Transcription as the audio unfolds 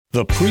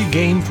The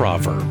pregame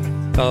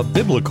proverb, a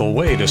biblical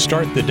way to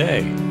start the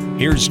day.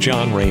 Here's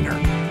John Rayner.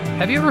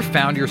 Have you ever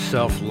found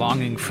yourself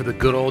longing for the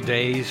good old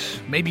days?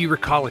 Maybe you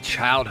recall a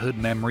childhood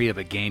memory of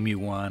a game you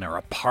won or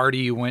a party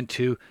you went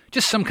to,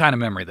 just some kind of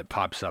memory that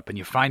pops up, and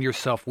you find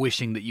yourself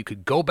wishing that you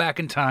could go back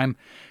in time,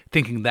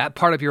 thinking that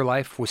part of your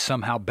life was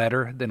somehow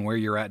better than where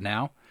you're at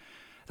now.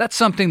 That's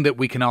something that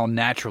we can all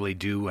naturally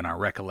do in our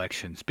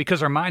recollections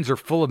because our minds are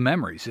full of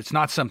memories. It's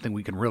not something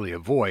we can really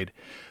avoid.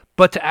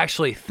 But to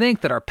actually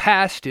think that our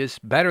past is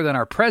better than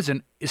our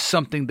present is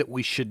something that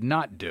we should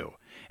not do.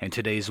 And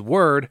today's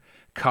word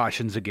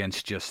cautions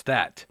against just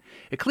that.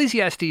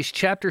 Ecclesiastes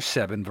chapter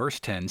 7 verse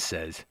 10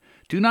 says,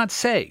 "Do not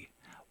say,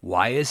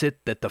 'Why is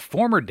it that the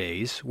former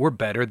days were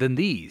better than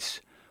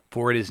these?'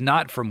 For it is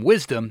not from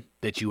wisdom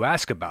that you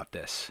ask about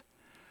this."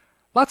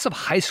 Lots of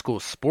high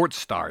school sports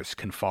stars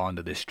can fall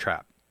into this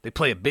trap. They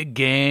play a big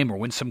game or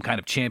win some kind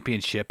of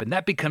championship, and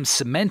that becomes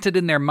cemented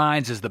in their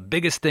minds as the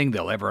biggest thing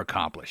they'll ever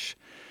accomplish.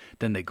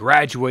 Then they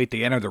graduate,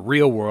 they enter the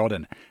real world,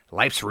 and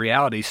life's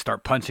realities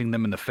start punching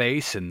them in the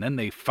face, and then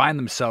they find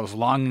themselves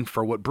longing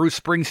for what Bruce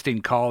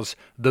Springsteen calls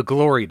the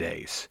glory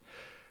days.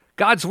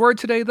 God's word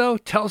today, though,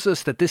 tells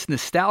us that this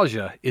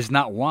nostalgia is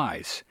not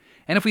wise.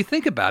 And if we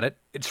think about it,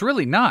 it's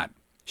really not.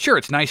 Sure,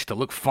 it's nice to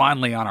look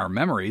fondly on our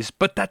memories,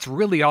 but that's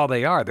really all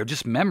they are. They're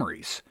just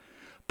memories.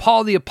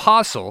 Paul the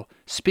Apostle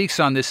speaks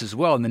on this as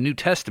well in the New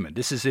Testament.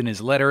 This is in his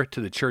letter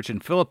to the church in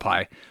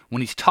Philippi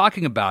when he's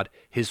talking about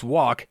his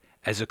walk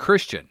as a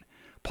Christian.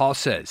 Paul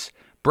says,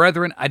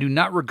 "Brethren, I do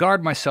not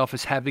regard myself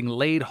as having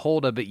laid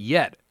hold of it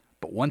yet,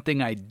 but one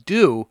thing I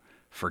do,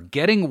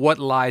 forgetting what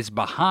lies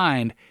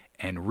behind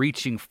and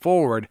reaching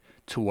forward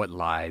to what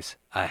lies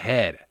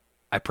ahead.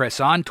 I press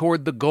on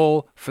toward the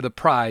goal for the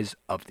prize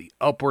of the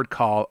upward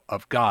call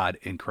of God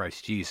in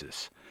Christ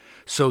Jesus."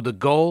 So the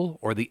goal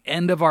or the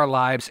end of our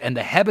lives and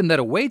the heaven that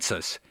awaits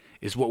us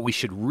is what we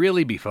should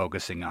really be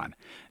focusing on,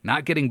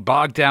 not getting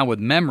bogged down with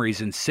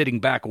memories and sitting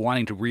back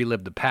wanting to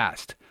relive the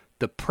past.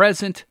 The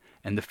present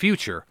and the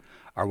future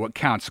are what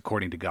counts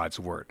according to God's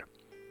word.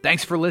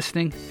 Thanks for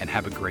listening and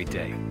have a great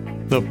day.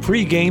 The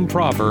pregame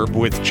proverb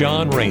with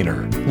John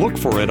Rayner. Look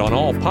for it on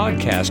all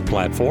podcast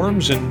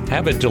platforms and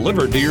have it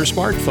delivered to your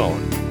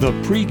smartphone. The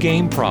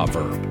pregame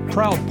proverb,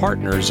 proud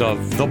partners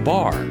of The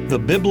Bar, the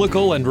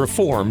Biblical and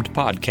Reformed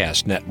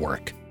Podcast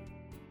Network.